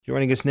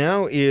Joining us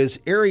now is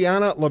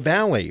Arianna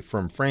Lavallee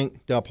from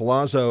Frank Del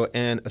Palazzo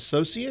and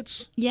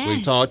Associates. Yes.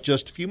 We talked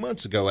just a few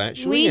months ago,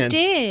 actually. We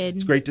did.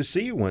 It's great to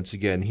see you once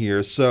again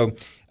here. So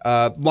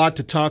a lot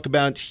to talk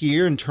about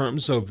here in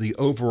terms of the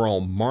overall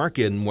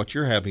market and what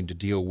you're having to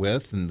deal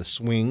with and the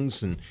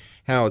swings and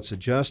how it's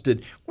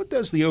adjusted. What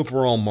does the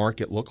overall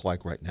market look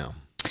like right now?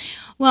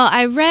 Well,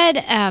 I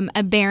read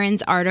a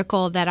Barron's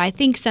article that I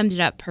think summed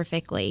it up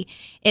perfectly.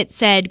 It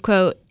said,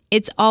 quote,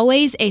 "It's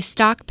always a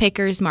stock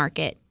picker's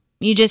market.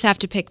 You just have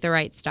to pick the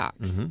right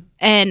stocks." Mm-hmm.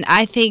 And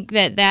I think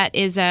that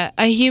is a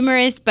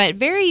humorous but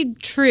very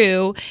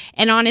true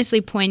and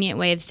honestly poignant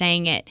way of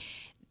saying it.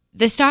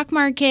 The stock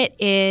market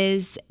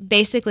is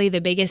basically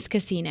the biggest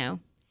casino.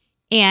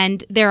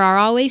 And there are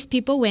always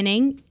people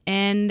winning,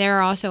 and there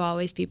are also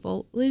always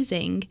people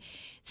losing.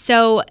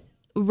 So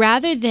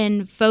rather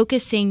than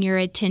focusing your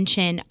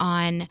attention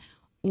on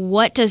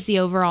what does the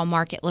overall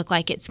market look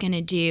like it's going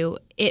to do,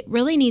 it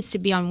really needs to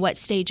be on what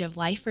stage of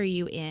life are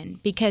you in.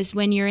 Because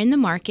when you're in the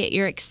market,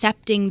 you're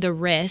accepting the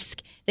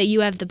risk that you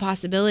have the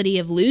possibility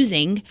of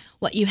losing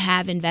what you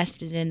have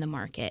invested in the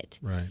market.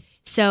 Right.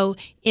 So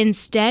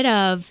instead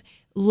of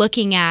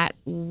looking at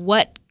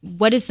what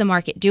is the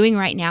market doing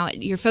right now,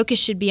 your focus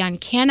should be on,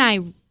 can I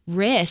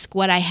risk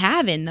what I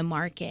have in the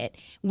market?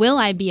 Will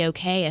I be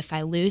okay if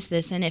I lose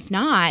this? And if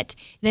not,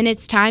 then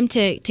it's time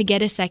to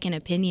get a second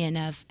opinion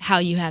of how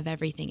you have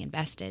everything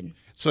invested.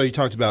 So you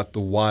talked about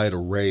the wide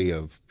array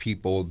of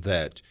people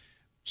that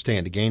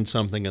stand to gain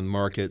something in the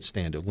market,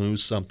 stand to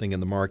lose something in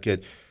the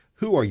market.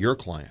 Who are your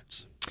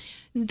clients?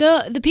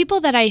 The people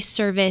that I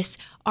service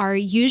are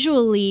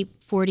usually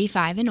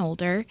 45 and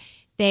older.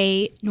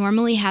 They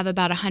normally have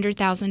about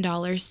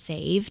 $100,000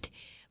 saved.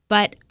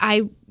 But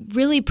I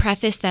really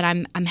preface that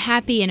I'm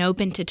happy and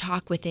open to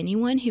talk with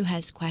anyone who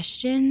has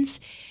questions.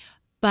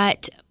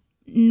 But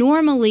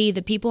normally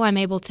the people I'm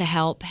able to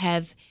help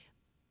have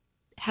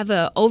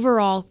an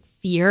overall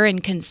fear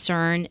and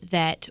concern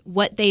that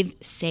what they've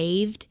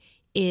saved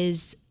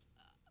is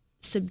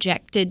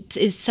subject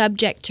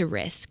to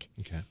risk.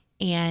 Okay.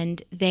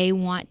 And they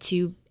want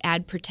to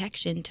add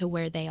protection to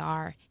where they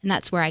are. And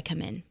that's where I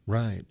come in.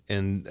 Right.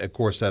 And, of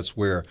course, that's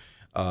where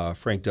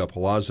Frank Del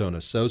Palazzo and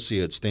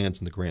Associates stands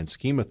in the grand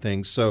scheme of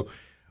things. So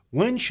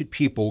when should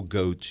people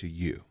go to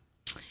you?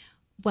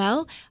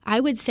 Well,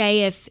 I would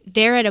say if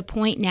they're at a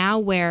point now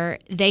where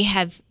they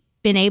have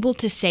been able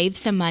to save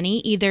some money,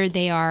 either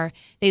they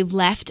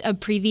left a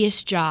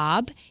previous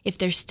job if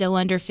they're still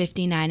under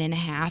 59 and a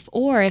half,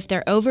 or if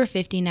they're over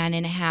 59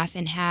 and a half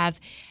and have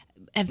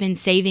been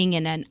saving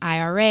in an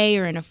IRA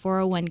or in a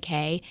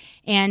 401k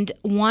and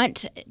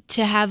want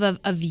to have a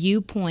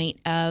viewpoint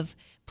of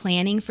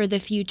planning for the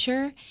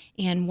future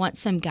and want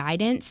some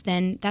guidance,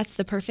 then that's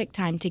the perfect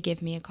time to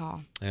give me a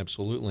call.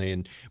 Absolutely.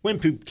 And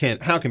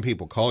how can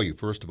people call you,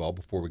 first of all,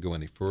 before we go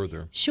any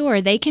further? Sure.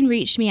 They can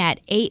reach me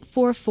at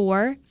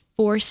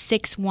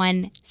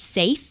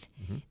 844-461-SAFE.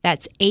 Mm-hmm.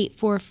 That's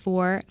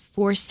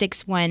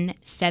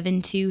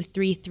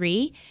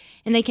 844-461-7233.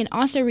 And they can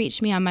also reach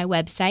me on my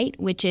website,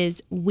 which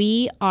is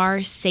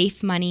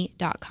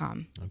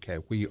wearesafemoney.com. Okay,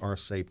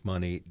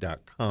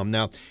 wearesafemoney.com.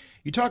 Now,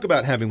 you talk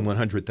about having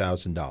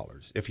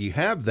 $100,000. If you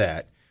have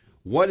that,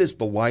 what is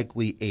the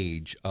likely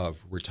age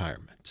of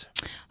retirement?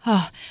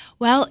 Oh,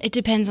 well, it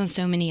depends on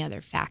so many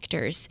other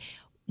factors.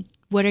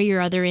 What are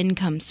your other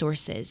income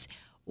sources?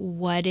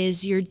 What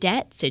is your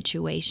debt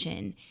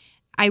situation?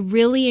 I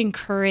really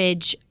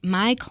encourage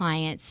my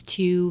clients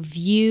to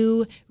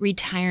view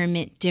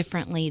retirement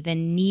differently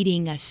than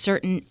needing a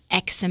certain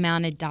X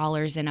amount of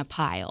dollars in a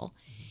pile.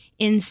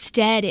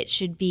 Instead, it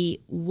should be,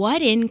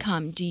 what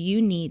income do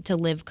you need to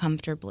live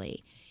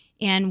comfortably?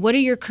 And what are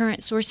your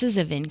current sources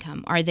of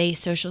income? Are they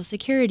Social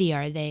Security?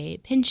 Are they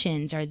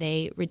pensions? Are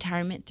they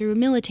retirement through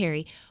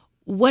military?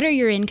 What are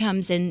your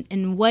incomes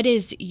and what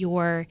is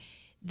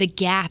the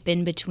gap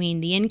in between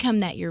the income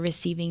that you're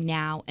receiving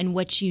now and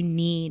what you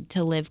need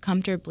to live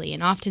comfortably?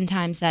 And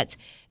oftentimes that's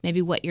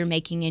maybe what you're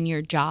making in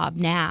your job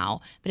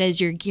now. But as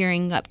you're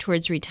gearing up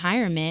towards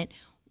retirement,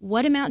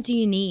 what amount do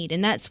you need?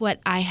 And that's what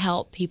I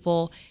help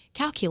people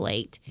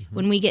calculate. Mm-hmm.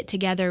 When we get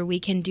together, we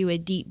can do a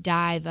deep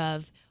dive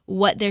of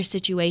what their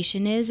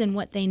situation is and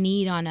what they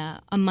need on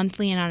a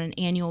monthly and on an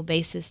annual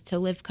basis to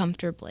live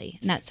comfortably.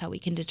 And that's how we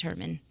can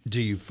determine. Do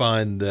you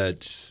find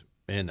that,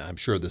 and I'm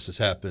sure this has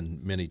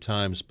happened many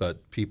times,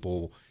 but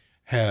people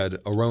had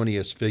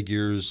erroneous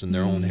figures in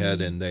their own head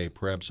and they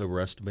perhaps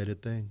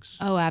overestimated things?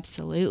 Oh,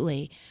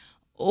 absolutely.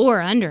 Or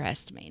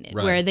underestimated,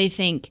 right, where they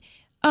think,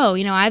 oh,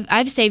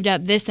 I've saved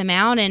up this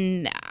amount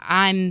and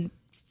I'm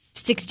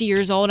 60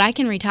 years old, I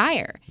can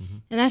retire. Mm-hmm.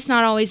 And that's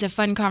not always a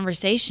fun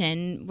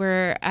conversation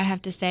where I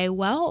have to say,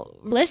 well,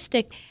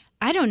 realistic,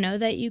 I don't know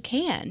that you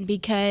can,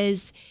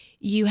 because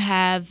you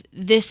have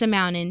this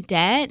amount in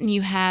debt and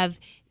you have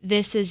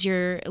this as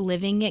your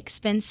living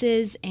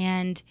expenses,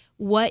 and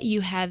what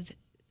you have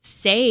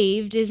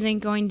saved isn't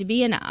going to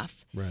be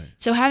enough. Right.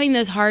 So having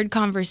those hard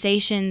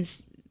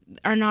conversations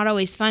are not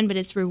always fun, but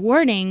it's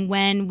rewarding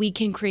when we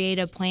can create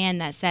a plan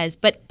that says,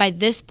 but by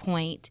this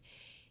point,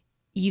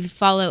 you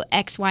follow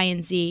X, Y,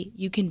 and Z,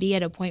 you can be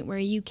at a point where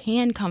you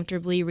can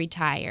comfortably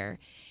retire.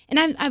 And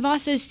I've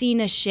also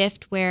seen a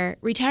shift where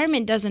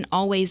retirement doesn't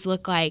always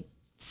look like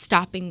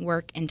stopping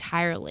work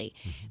entirely.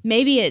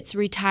 Maybe it's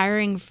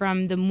retiring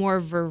from the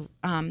more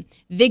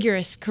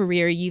vigorous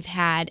career you've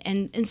had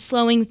and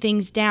slowing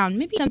things down.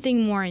 Maybe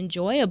something more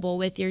enjoyable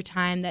with your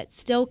time that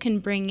still can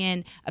bring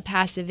in a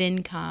passive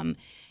income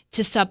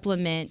to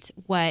supplement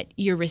what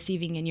you're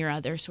receiving in your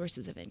other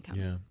sources of income.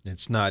 Yeah,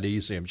 it's not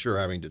easy, I'm sure,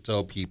 having to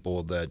tell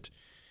people that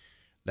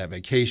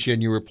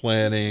vacation you were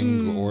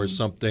planning or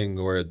something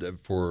or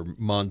for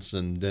months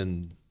and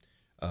then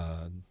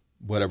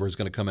whatever is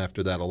going to come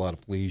after that, a lot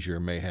of leisure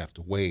may have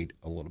to wait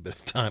a little bit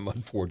of time,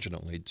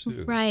 unfortunately,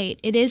 too. Right.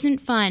 It isn't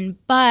fun,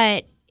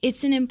 but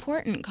it's an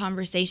important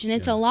conversation.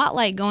 It's a lot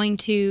like going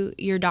to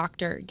your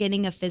doctor,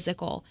 getting a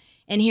physical,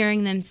 and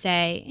hearing them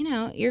say,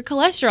 your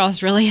cholesterol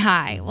is really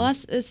high. Well,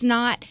 it's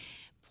not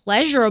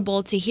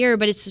pleasurable to hear,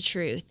 but it's the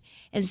truth.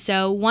 And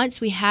so once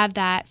we have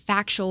that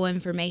factual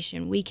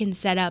information, we can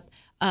set up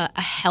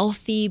a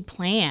healthy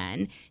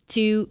plan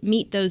to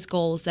meet those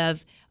goals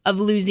of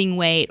losing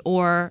weight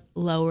or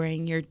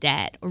lowering your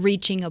debt or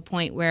reaching a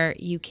point where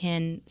you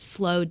can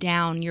slow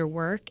down your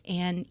work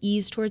and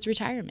ease towards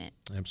retirement.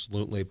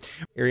 Absolutely.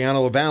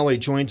 Arianna Lavallee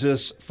joins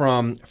us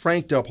from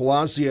Frank Del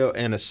Palazzo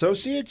and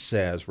Associates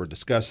as we're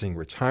discussing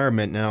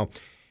retirement. Now,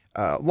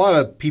 a lot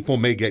of people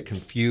may get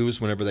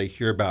confused whenever they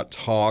hear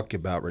talk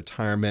about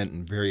retirement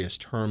and various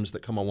terms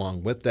that come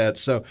along with that.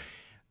 So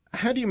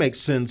how do you make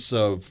sense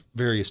of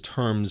various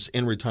terms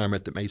in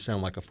retirement that may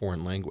sound like a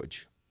foreign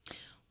language?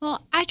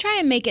 Well, I try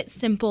and make it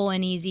simple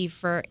and easy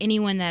for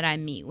anyone that I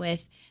meet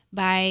with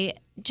by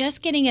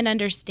just getting an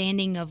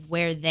understanding of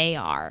where they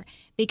are,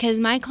 because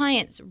my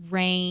clients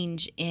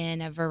range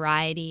in a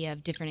variety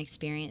of different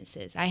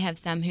experiences. I have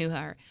some who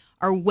are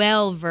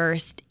well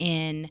versed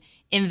in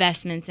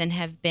investments and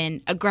have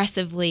been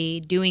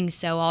aggressively doing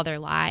so all their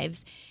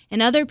lives, and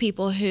other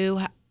people who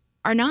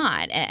are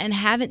not and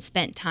haven't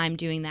spent time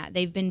doing that.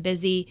 They've been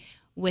busy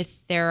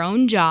with their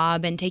own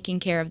job and taking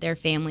care of their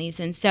families.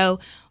 And so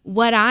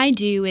what I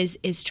do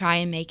is try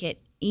and make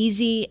it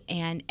easy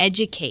and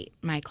educate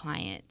my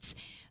clients.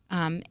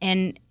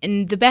 And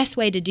the best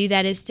way to do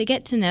that is to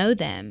get to know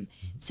them.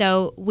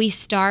 So we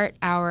start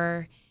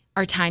our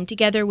time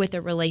together with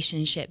a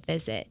relationship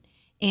visit.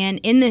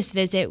 And in this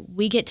visit,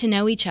 we get to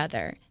know each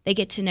other. They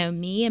get to know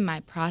me and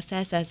my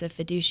process as a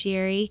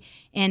fiduciary,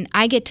 and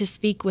I get to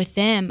speak with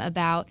them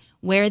about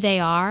where they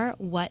are,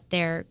 what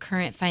their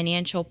current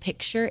financial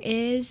picture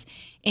is.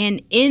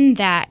 And in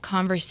that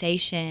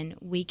conversation,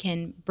 we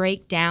can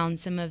break down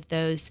some of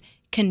those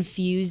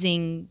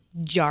confusing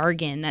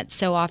jargon that's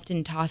so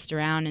often tossed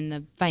around in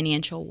the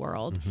financial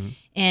world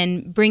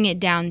and bring it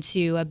down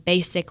to a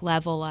basic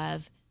level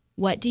of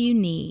what do you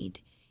need?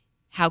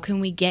 How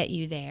can we get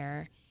you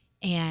there?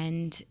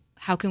 And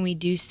how can we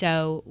do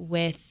so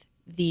with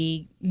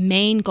the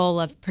main goal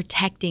of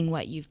protecting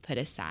what you've put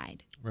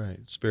aside? Right.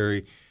 It's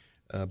very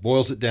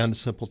boils it down to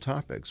simple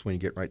topics when you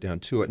get right down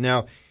to it.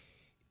 Now,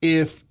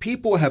 if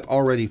people have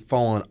already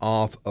fallen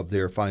off of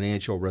their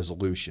financial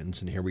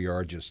resolutions, and here we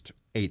are just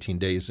 18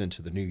 days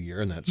into the new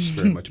year, and that's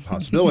very much a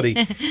possibility,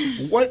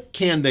 what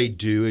can they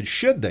do and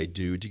should they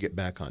do to get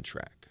back on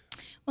track?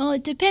 Well,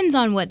 it depends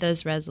on what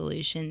those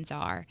resolutions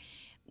are.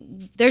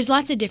 There's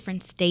lots of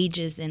different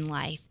stages in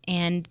life,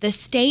 and the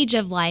stage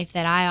of life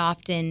that I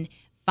often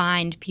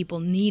find people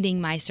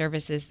needing my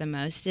services the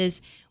most is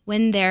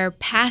when they're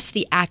past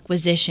the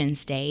acquisition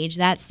stage.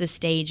 That's the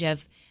stage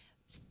of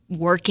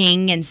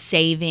working and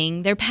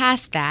saving. They're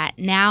past that.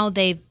 Now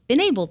they've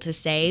been able to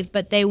save,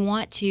 but they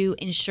want to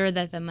ensure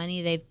that the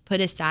money they've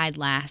put aside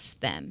lasts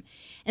them.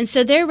 And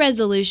so their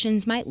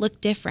resolutions might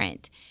look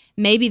different.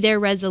 Maybe their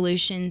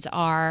resolutions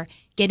are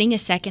getting a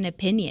second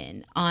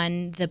opinion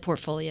on the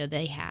portfolio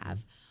they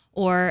have.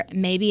 Or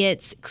maybe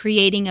it's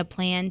creating a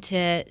plan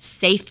to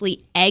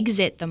safely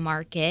exit the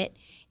market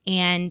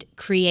and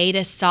create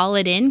a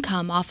solid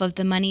income off of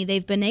the money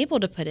they've been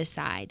able to put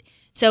aside.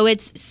 So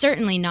it's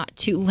certainly not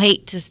too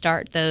late to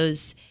start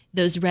those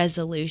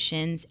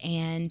resolutions.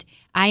 And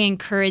I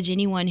encourage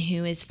anyone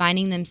who is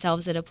finding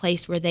themselves at a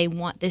place where they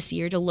want this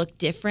year to look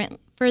different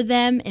for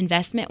them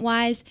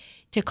investment-wise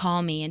to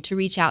call me and to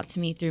reach out to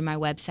me through my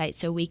website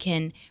so we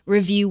can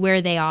review where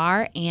they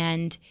are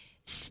and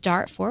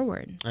start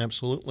forward.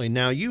 Absolutely.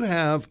 Now, you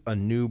have a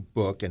new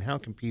book, and how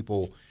can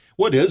people,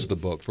 what is the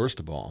book, first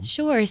of all?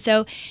 Sure.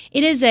 So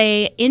it is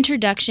an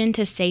introduction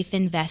to safe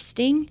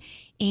investing,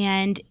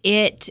 and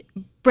it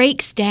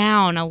breaks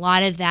down a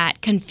lot of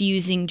that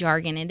confusing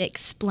jargon. It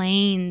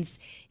explains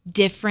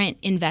different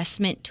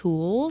investment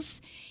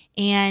tools,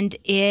 and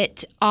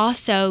it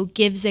also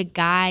gives a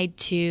guide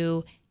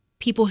to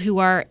people who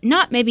are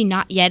maybe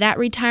not yet at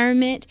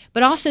retirement,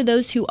 but also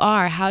those who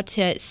are, how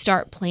to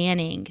start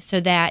planning so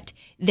that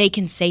they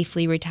can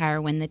safely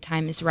retire when the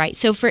time is right.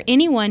 So for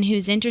anyone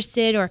who's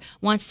interested or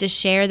wants to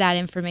share that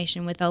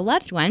information with a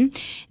loved one,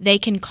 they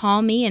can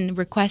call me and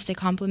request a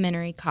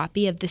complimentary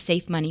copy of the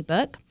Safe Money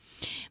book.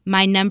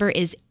 My number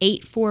is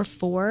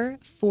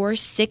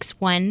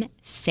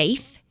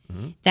 844-461-SAFE.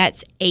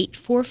 That's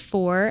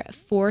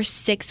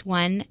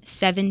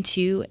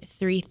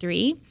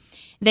 844-461-7233.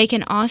 They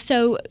can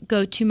also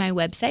go to my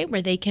website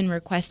where they can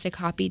request a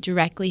copy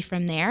directly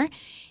from there.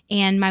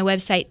 And my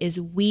website is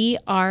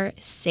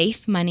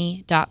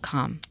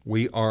wearesafemoney.com.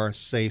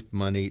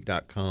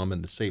 Wearesafemoney.com.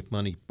 And the Safe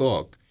Money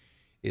book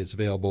is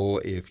available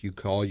if you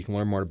call. You can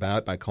learn more about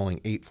it by calling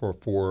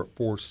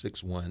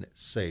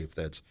 844-461-SAFE.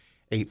 That's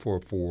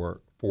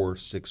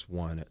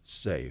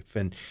 844-461-SAFE.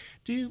 And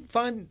do you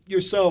find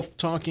yourself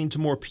talking to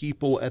more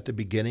people at the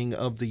beginning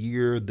of the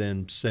year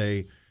than,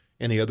 say,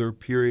 any other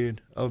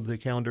period of the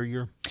calendar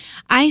year?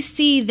 I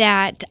see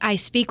that I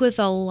speak with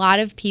a lot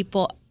of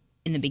people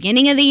in the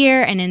beginning of the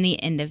year and in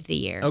the end of the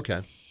year. Okay.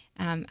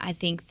 I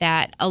think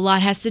that a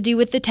lot has to do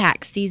with the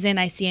tax season.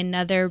 I see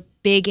another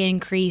big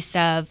increase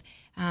of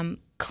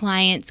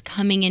clients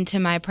coming into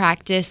my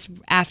practice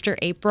after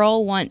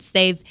April once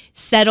they've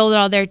settled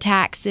all their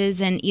taxes,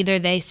 and either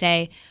they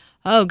say,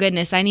 oh,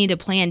 goodness, I need to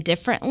plan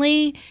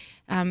differently.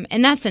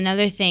 And that's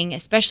another thing,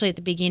 especially at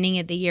the beginning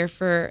of the year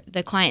for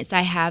the clients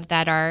I have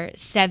that are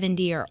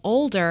 70 or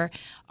older,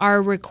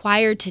 are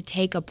required to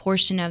take a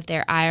portion of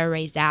their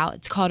IRAs out.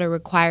 It's called a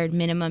required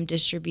minimum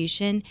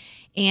distribution.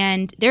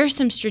 And there are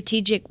some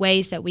strategic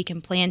ways that we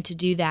can plan to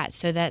do that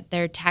so that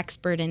their tax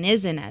burden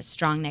isn't as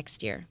strong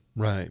next year.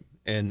 Right.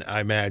 And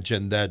I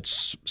imagine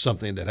that's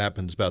something that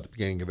happens about the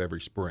beginning of every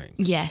spring.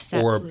 Yes,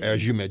 absolutely. Or,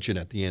 as you mentioned,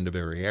 at the end of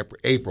every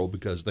April,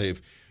 because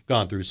they've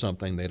gone through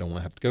something they don't want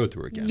to have to go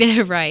through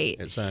again. Right.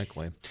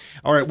 Exactly.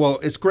 All right. Well,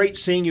 it's great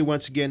seeing you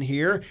once again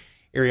here.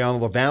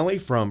 Arianna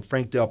Lavallee from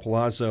Frank Del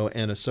Palazzo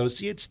and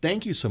Associates.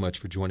 Thank you so much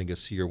for joining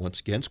us here once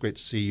again. It's great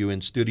to see you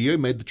in studio. You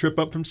made the trip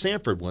up from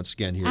Sanford once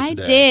again here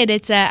today. I did.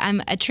 It's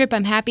a trip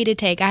I'm happy to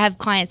take. I have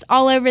clients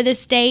all over the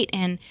state,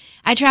 and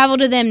I travel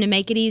to them to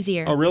make it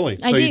easier. Oh, really?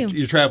 I do.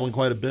 You're traveling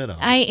quite a bit.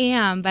 I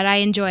am, but I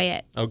enjoy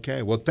it.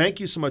 Okay. Well, thank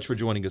you so much for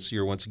joining us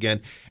here once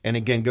again. And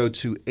again, go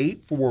to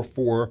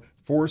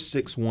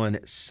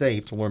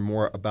 844-461-SAFE to learn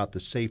more about the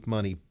Safe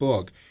Money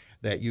book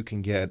that you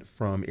can get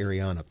from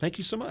Arianna. Thank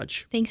you so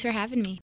much. Thanks for having me.